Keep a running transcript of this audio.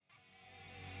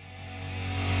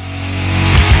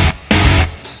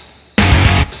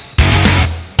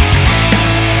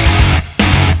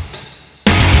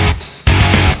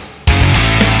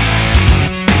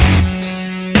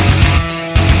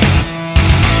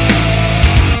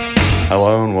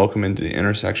Hello and welcome into the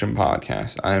Intersection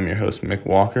Podcast. I am your host, Mick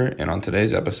Walker, and on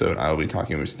today's episode, I will be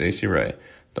talking with Stacy Wray,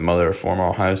 the mother of former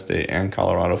Ohio State and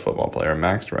Colorado football player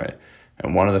Max Wray,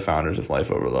 and one of the founders of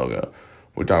Life Over Logo.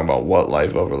 We talk about what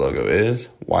Life Over Logo is,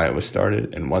 why it was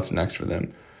started, and what's next for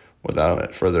them.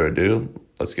 Without further ado,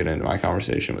 let's get into my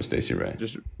conversation with Stacy Wray.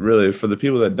 Just really, for the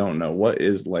people that don't know, what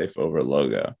is Life Over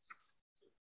Logo?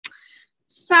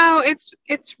 So it's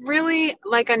really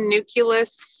like a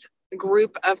nucleus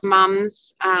group of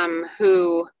moms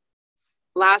who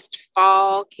last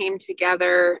fall came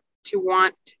together to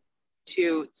want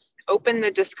to open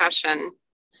the discussion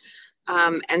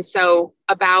and so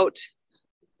about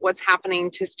what's happening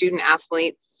to student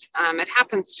athletes. It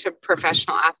happens to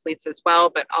professional athletes as well,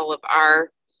 but all of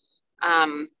our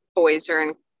boys are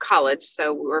in college,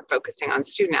 so we're focusing on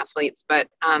student athletes. But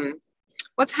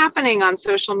what's happening on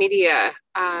social media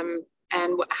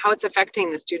and how it's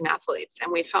affecting the student athletes.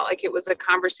 And we felt like it was a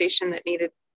conversation that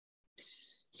needed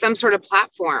some sort of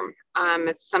platform.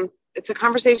 It's a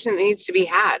conversation that needs to be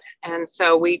had. And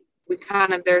so we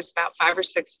there's about 5 or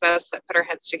 6 of us that put our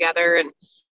heads together and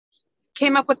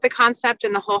came up with the concept,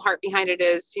 and the whole heart behind it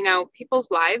is, people's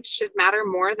lives should matter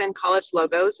more than college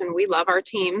logos. And we love our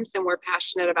teams and we're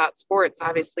passionate about sports.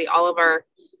 Obviously, all of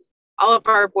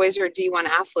our boys are D1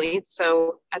 athletes.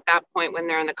 So at that point, when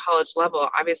they're in the college level,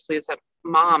 obviously as a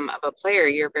mom of a player,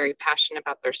 you're very passionate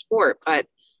about their sport. But,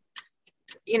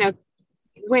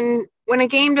 when a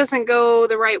game doesn't go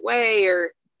the right way,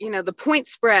 or, the point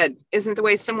spread isn't the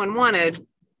way someone wanted,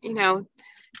 to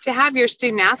have your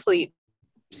student athlete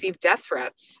receive death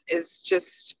threats is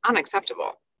just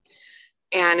unacceptable,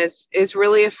 and is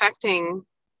really affecting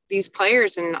these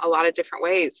players in a lot of different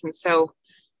ways. And so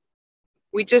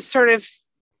we just sort of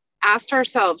asked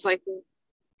ourselves, like,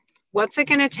 what's it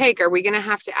going to take? Are we going to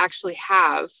have to actually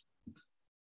have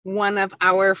one of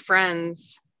our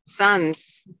friends'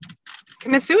 sons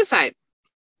commit suicide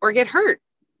or get hurt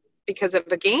because of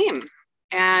a game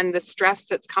and the stress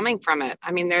that's coming from it?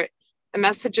 I mean, the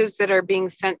messages that are being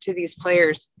sent to these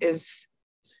players is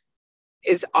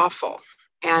awful.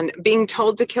 And being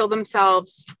told to kill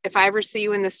themselves, if I ever see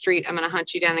you in the street, I'm going to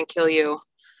hunt you down and kill you.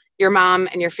 Your mom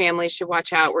and your family should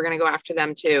watch out. We're going to go after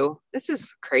them too. This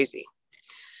is crazy.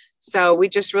 So we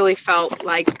just really felt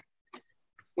like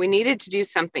we needed to do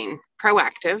something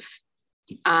proactive,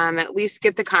 at least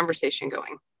get the conversation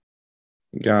going.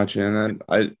 Gotcha. And then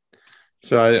I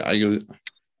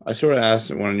sort of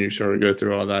asked when you sort of go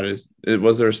through all that,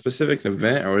 was there a specific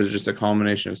event, or was it just a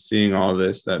culmination of seeing all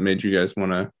this that made you guys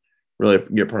want to really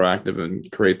get proactive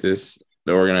and create the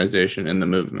organization and the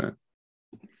movement?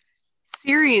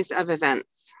 Series of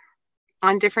events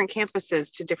on different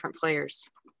campuses to different players.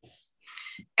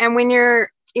 And when your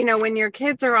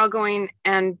kids are all going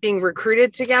and being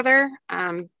recruited together,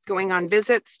 going on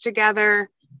visits together,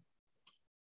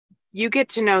 you get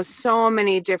to know so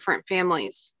many different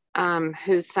families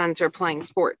whose sons are playing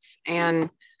sports.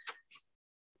 And,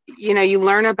 you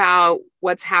learn about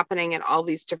what's happening at all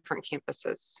these different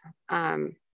campuses.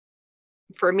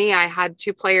 For me, I had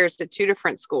 2 players at 2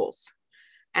 different schools.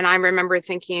 And I remember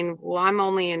thinking, well, I'm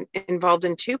only involved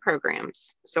in 2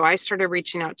 programs. So I started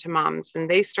reaching out to moms, and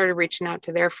they started reaching out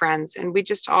to their friends. And we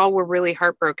just all were really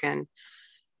heartbroken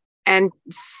and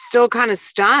still kind of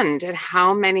stunned at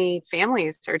how many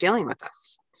families are dealing with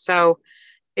us. So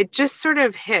it just sort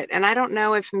of hit. And I don't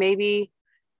know if maybe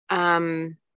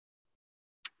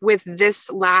with this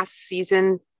last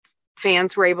season,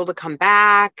 fans were able to come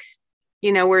back.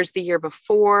 Whereas the year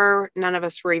before, none of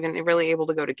us were even really able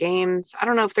to go to games. I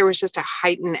don't know if there was just a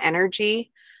heightened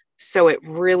energy, so it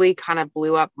really kind of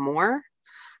blew up more,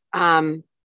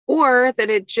 or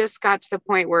that it just got to the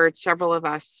point where several of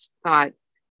us thought,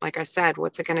 like I said,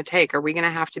 what's it going to take? Are we going to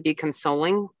have to be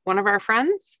consoling one of our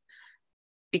friends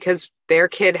because their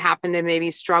kid happened to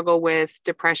maybe struggle with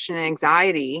depression and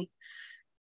anxiety,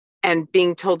 and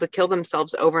being told to kill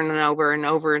themselves over and over and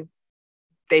over,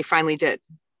 they finally did?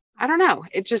 I don't know.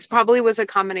 It just probably was a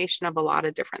combination of a lot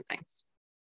of different things.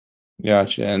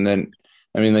 Gotcha. And then,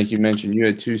 like you mentioned, you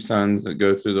had 2 sons that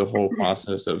go through the whole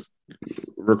process of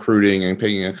recruiting and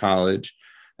picking a college.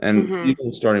 And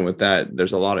even starting with that,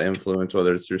 there's a lot of influence,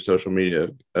 whether it's through social media,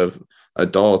 of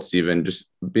adults, even just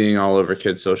being all over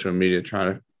kids' social media,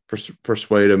 trying to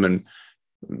persuade them and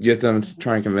get them to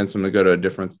try and convince them to go to a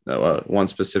different, one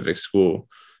specific school.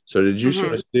 So did you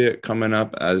sort of see it coming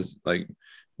up as like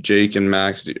Jake and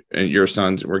Max and your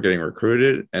sons were getting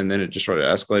recruited, and then it just sort of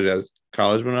escalated as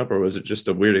college went up, or was it just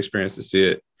a weird experience to see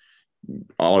it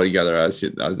all together as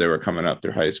they were coming up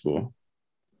through high school?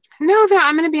 No,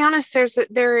 I'm going to be honest.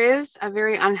 There is a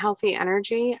very unhealthy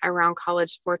energy around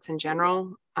college sports in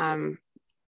general.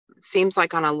 seems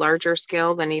like on a larger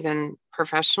scale than even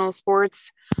professional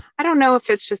sports. I don't know if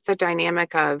it's just the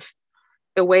dynamic of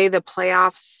the way the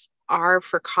playoffs are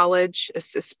for college,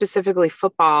 specifically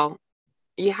football.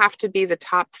 You have to be the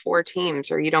top 4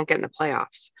 teams or you don't get in the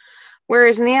playoffs.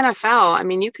 Whereas in the NFL, I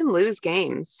mean, you can lose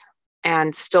games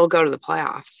and still go to the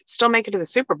playoffs, still make it to the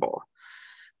Super Bowl.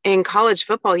 In college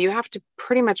football, you have to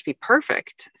pretty much be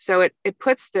perfect. So it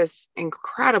puts this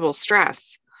incredible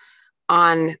stress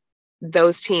on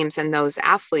those teams and those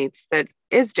athletes that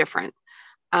is different.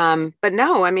 But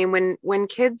no, I mean, when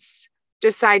kids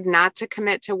decide not to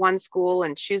commit to one school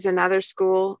and choose another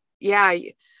school, yeah,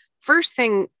 first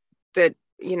thing that,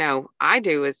 I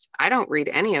do is I don't read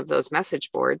any of those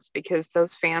message boards because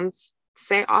those fans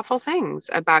say awful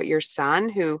things about your son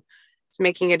who is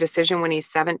making a decision when he's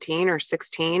 17 or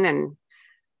 16 and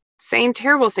saying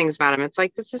terrible things about him. It's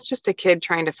like, this is just a kid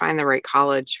trying to find the right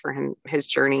college for him, his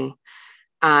journey.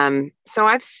 So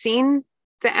I've seen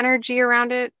the energy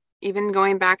around it, even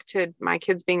going back to my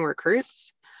kids being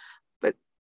recruits, but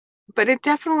it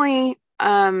definitely,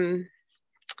 when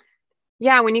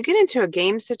you get into a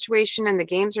game situation and the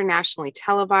games are nationally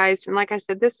televised, and like I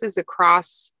said, this is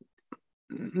across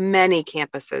many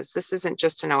campuses. This isn't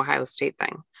just an Ohio State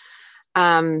thing.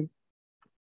 And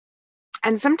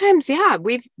sometimes,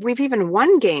 we've even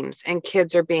won games and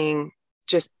kids are being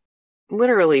just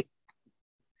literally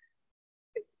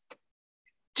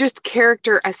just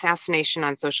character assassination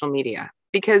on social media.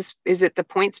 Because is it the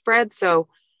point spread? So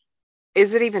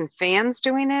is it even fans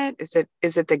doing it?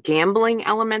 Is it the gambling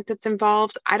element that's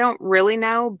involved? I don't really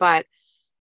know, but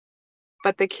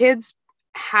the kids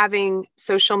having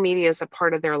social media as a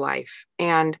part of their life,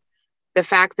 and the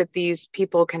fact that these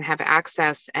people can have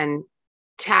access and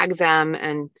tag them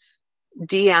and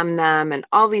DM them and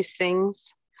all these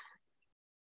things,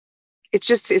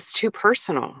 it's too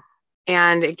personal.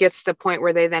 And it gets to the point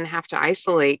where they then have to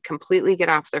isolate, completely get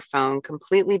off their phone,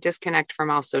 completely disconnect from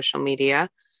all social media,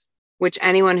 which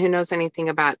anyone who knows anything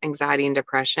about anxiety and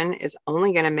depression is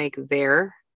only going to make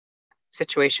their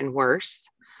situation worse,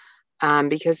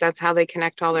 because that's how they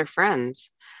connect all their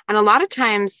friends. And a lot of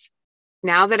times,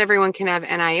 now that everyone can have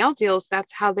NIL deals,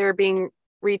 that's how they're being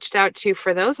reached out to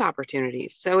for those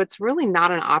opportunities. So it's really not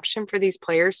an option for these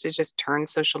players to just turn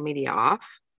social media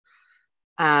off.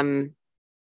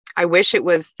 I wish it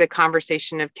was the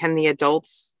conversation of, can the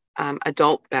adults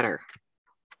adult better?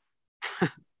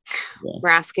 Yeah. We're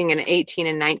asking an 18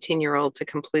 and 19-year-old to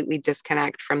completely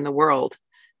disconnect from the world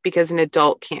because an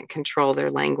adult can't control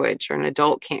their language, or an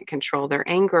adult can't control their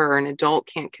anger, or an adult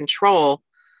can't control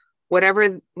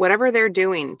whatever they're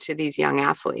doing to these young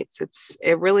athletes.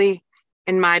 It really,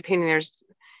 in my opinion,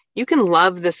 you can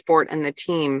love the sport and the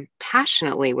team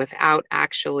passionately without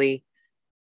actually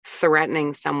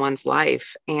threatening someone's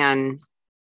life. And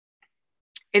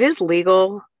it is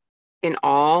legal in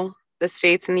all the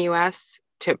states in the US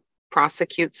to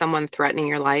prosecute someone threatening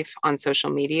your life on social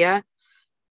media.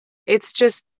 It's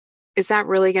just, is that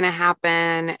really going to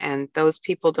happen? And those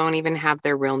people don't even have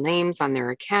their real names on their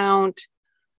account.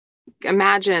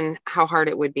 Imagine how hard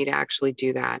it would be to actually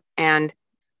do that. And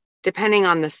depending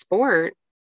on the sport,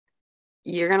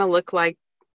 you're going to look like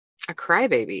a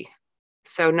crybaby.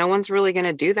 So no one's really going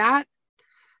to do that.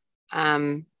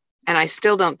 And I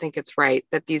still don't think it's right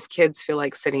that these kids feel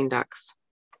like sitting ducks.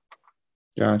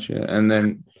 Gotcha. And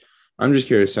then I'm just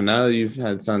curious. So now that you've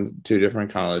had sons at 2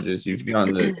 different colleges, you've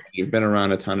been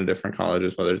around a ton of different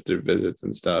colleges, whether it's through visits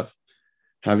and stuff.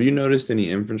 Have you noticed any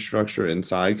infrastructure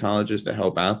inside colleges to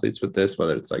help athletes with this,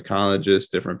 whether it's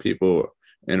psychologists, different people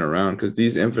in around? Because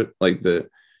these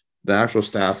the actual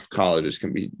staff colleges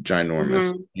can be ginormous.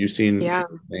 Mm-hmm. You've seen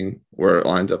anything where it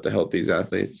lines up to help these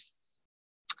athletes?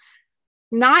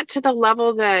 Not to the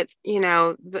level that,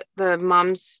 the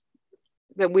moms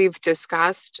that we've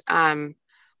discussed.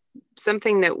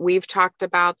 Something that we've talked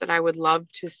about that I would love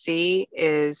to see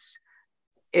is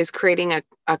creating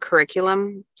a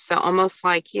curriculum. So almost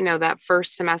like, that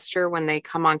first semester when they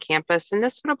come on campus, and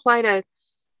this would apply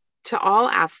to all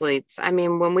athletes. I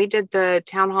mean, when we did the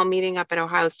town hall meeting up at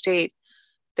Ohio State,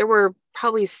 there were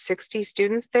probably 60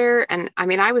 students there. And I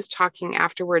mean, I was talking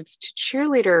afterwards to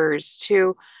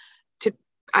cheerleaders,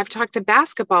 I've talked to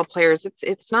basketball players.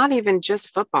 It's not even just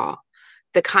football.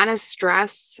 The kind of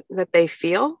stress that they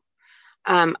feel.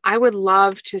 I would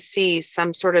love to see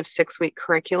some sort of 6-week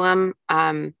curriculum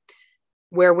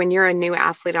where when you're a new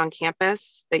athlete on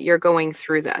campus, that you're going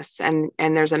through this, and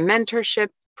there's a mentorship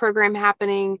program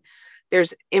happening.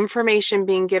 There's information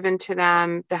being given to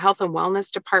them. The health and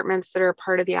wellness departments that are a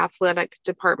part of the athletic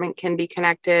department can be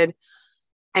connected,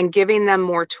 and giving them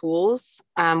more tools.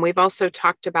 We've also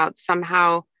talked about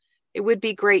somehow it would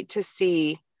be great to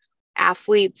see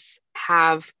athletes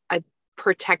have a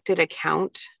protected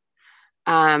account.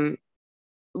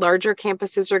 Larger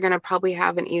campuses are going to probably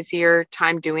have an easier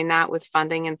time doing that with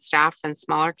funding and staff than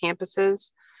smaller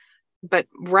campuses. But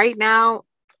right now,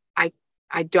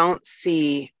 I don't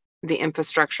see the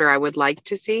infrastructure I would like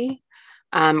to see,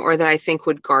 or that I think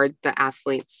would guard the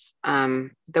athletes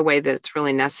the way that it's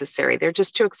really necessary. They're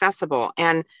just too accessible.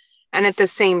 And at the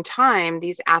same time,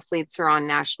 these athletes are on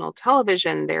national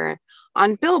television. They're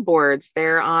on billboards.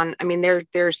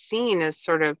 They're seen as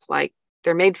sort of like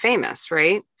they're made famous,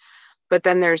 right? But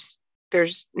then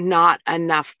there's not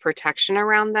enough protection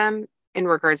around them in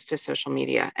regards to social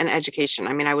media and education.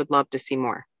 I mean, I would love to see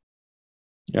more.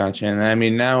 Gotcha. And I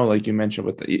mean, now, like you mentioned,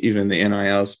 with even the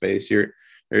NIL space, you're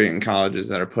in colleges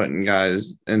that are putting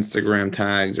guys' Instagram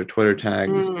tags or Twitter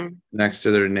tags next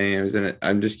to their names. And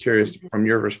I'm just curious, from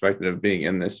your perspective of being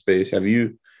in this space, have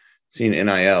you seen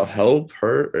NIL help,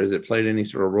 hurt, or has it played any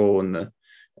sort of role in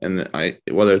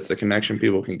whether it's the connection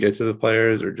people can get to the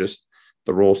players or just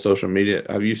the role of social media?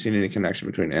 Have you seen any connection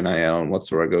between NIL and what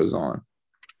sort of goes on?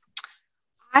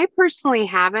 I personally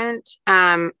haven't.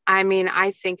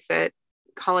 I think that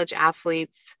college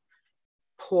athletes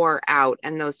pour out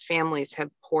and those families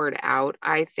have poured out.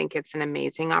 I think it's an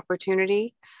amazing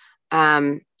opportunity.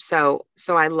 So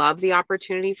I love the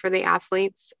opportunity for the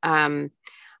athletes.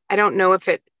 I don't know if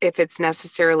it's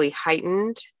necessarily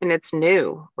heightened, and it's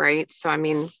new, right? So, I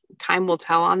mean, time will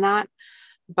tell on that.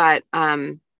 But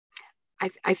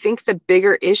I think the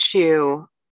bigger issue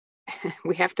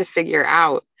we have to figure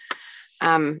out,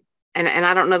 and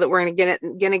I don't know that we're going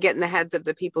to get in the heads of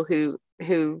the people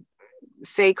who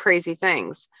say crazy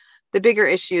things. The bigger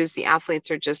issue is the athletes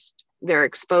they're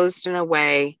exposed in a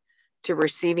way to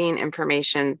receiving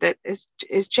information that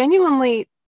is genuinely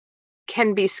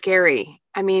can be scary.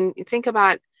 I mean, think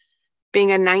about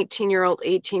being a 19-year-old,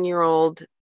 18-year-old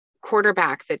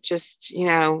quarterback that just,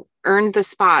 earned the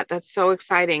spot. That's so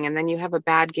exciting. And then you have a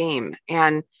bad game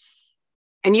and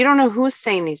you don't know who's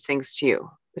saying these things to you.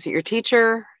 Is it your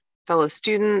teacher, fellow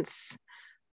students,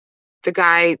 the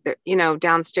guy that,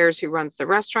 downstairs who runs the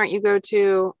restaurant you go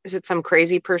to? Is it some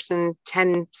crazy person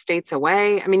 10 states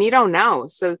away? I mean, you don't know.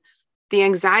 So the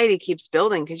anxiety keeps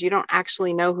building because you don't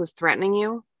actually know who's threatening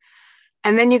you.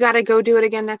 And then you got to go do it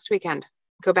again next weekend,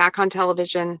 go back on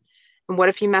television. And what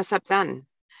if you mess up then?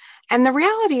 And the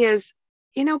reality is,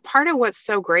 part of what's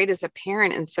so great as a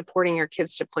parent in supporting your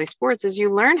kids to play sports is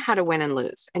you learn how to win and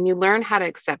lose, and you learn how to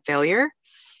accept failure.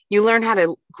 You learn how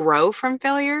to grow from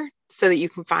failure so that you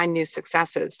can find new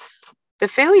successes. The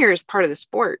failure is part of the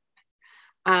sport.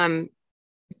 To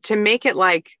make it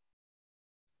like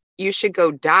you should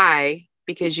go die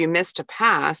because you missed a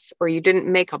pass or you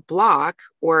didn't make a block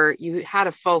or you had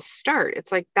a false start,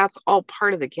 it's like that's all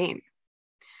part of the game.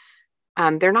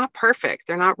 They're not perfect.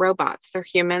 They're not robots. They're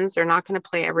humans. They're not going to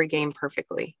play every game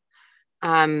perfectly.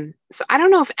 So I don't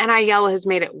know if NIL has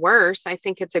made it worse. I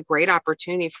think it's a great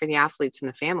opportunity for the athletes and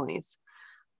the families.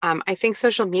 I think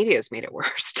social media has made it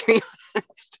worse, to be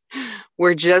honest.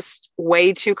 We're just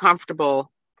way too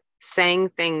comfortable saying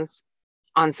things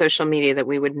on social media that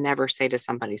we would never say to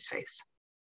somebody's face.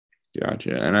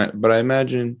 Gotcha. But I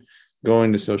imagine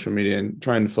going to social media and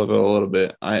trying to flip it a little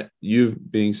bit, you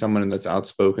being someone that's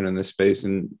outspoken in this space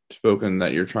and spoken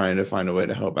that you're trying to find a way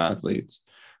to help athletes,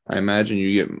 I imagine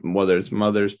you get, whether it's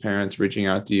mothers, parents reaching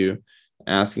out to you,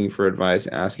 asking for advice,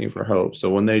 asking for help. So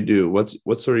when they do, what's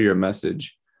sort of your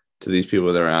message to these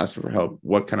people that are asking for help?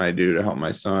 What can I do to help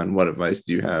my son? What advice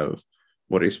do you have?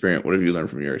 What have you learned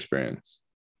from your experience?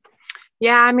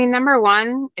 Yeah, I mean, number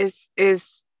one is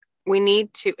we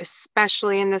need to,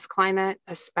 especially in this climate,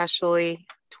 especially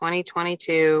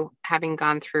 2022, having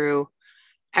gone through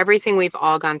everything we've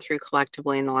all gone through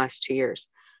collectively in the last 2 years.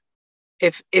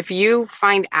 If you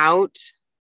find out,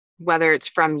 whether it's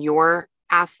from your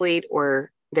athlete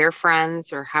or their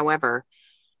friends or however,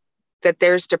 that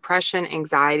there's depression,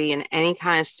 anxiety, and any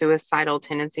kind of suicidal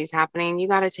tendencies happening, you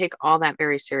got to take all that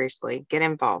very seriously. Get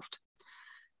involved.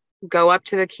 Go up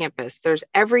to the campus.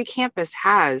 Every campus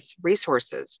has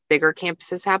resources. Bigger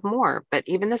campuses have more, but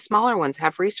even the smaller ones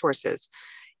have resources.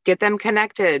 Get them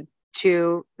connected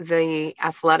to the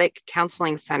athletic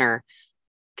counseling center.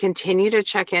 Continue to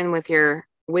check in with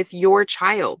your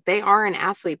child. They are an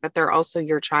athlete, but they're also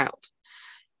your child.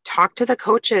 Talk to the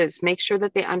coaches. Make sure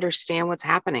that they understand what's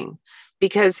happening,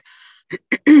 because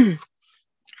the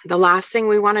last thing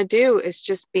we want to do is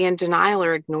just be in denial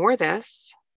or ignore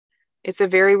this. It's a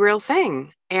very real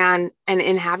thing. And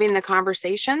in having the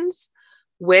conversations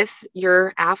with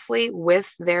your athlete,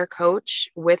 with their coach,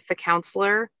 with the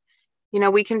counselor,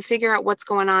 we can figure out what's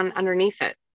going on underneath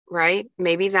it, right?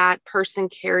 Maybe that person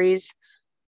carries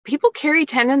people carry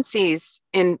tendencies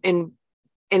in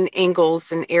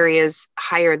angles and areas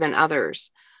higher than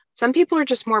others. Some people are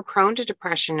just more prone to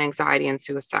depression, anxiety, and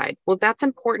suicide. Well, that's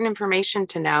important information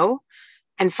to know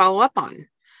and follow up on.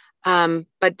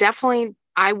 But definitely,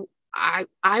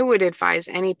 I would advise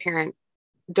any parent,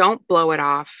 don't blow it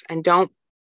off and don't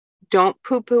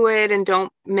poo-poo it and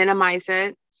don't minimize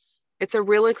it. It's a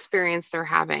real experience they're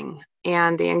having,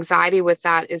 and the anxiety with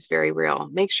that is very real.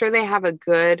 Make sure they have a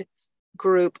good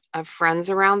group of friends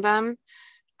around them.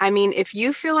 I mean, if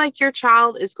you feel like your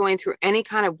child is going through any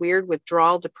kind of weird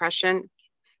withdrawal, depression,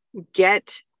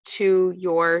 get to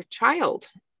your child.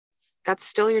 That's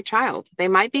still your child. They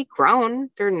might be grown,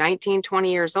 they're 19,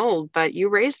 20 years old, but you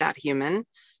raise that human.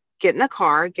 Get in the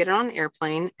car, get on an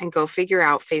airplane, and go figure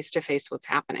out face to face what's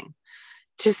happening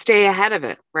to stay ahead of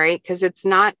it, right? Because it's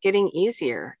not getting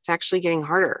easier, it's actually getting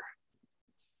harder.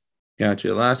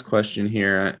 Gotcha. Last question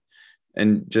here.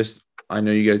 And just, I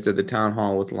know you guys did the town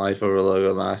hall with Life Over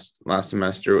Logo last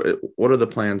semester. What are the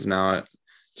plans now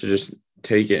to just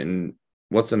take it, and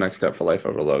what's the next step for Life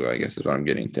Over Logo, I guess is what I'm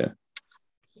getting to.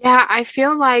 Yeah, I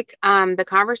feel like the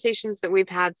conversations that we've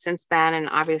had since then, and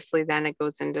obviously then it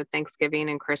goes into Thanksgiving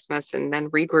and Christmas and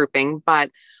then regrouping, but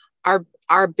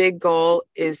our big goal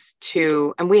is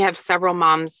to, and we have several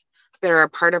moms that are a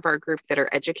part of our group that are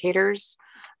educators.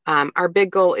 Our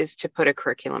big goal is to put a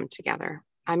curriculum together.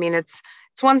 I mean, it's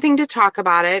one thing to talk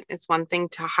about it, it's one thing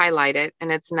to highlight it,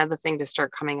 and it's another thing to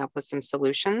start coming up with some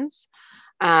solutions.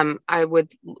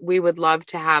 We would love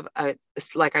to have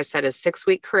like I said, a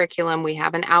 6-week curriculum. We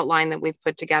have an outline that we've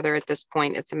put together at this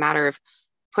point. It's a matter of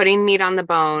putting meat on the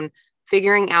bone,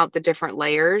 figuring out the different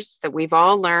layers that we've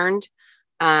all learned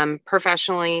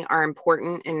professionally are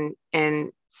important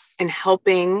in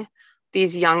helping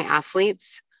these young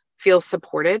athletes feel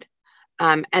supported.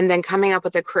 And then coming up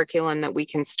with a curriculum that we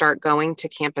can start going to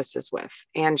campuses with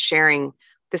and sharing,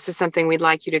 this is something we'd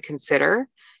like you to consider,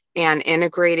 and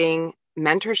integrating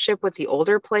mentorship with the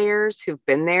older players who've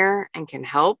been there and can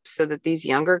help so that these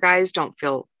younger guys don't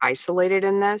feel isolated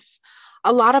in this.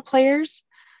 A lot of players,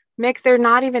 Mick, they're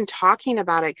not even talking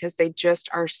about it because they just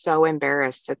are so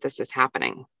embarrassed that this is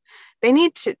happening. It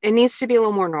needs to be a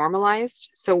little more normalized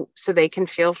so they can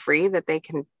feel free, that they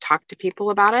can talk to people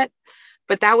about it.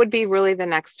 But that would be really the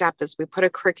next step, is we put a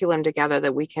curriculum together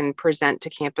that we can present to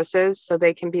campuses so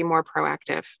they can be more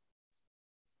proactive.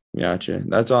 Gotcha.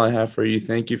 That's all I have for you.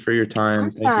 Thank you for your time.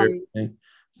 Awesome. Thank you.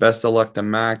 Best of luck to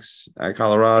Max at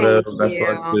Colorado. Best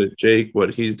of luck to Jake,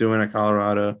 what he's doing at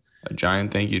Colorado. A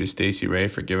giant thank you to Stacy Wray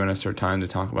for giving us her time to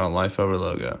talk about Life Over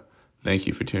Logo. Thank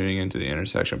you for tuning into the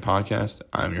Intersection Podcast.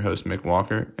 I'm your host, Mick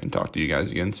Walker, and talk to you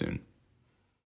guys again soon.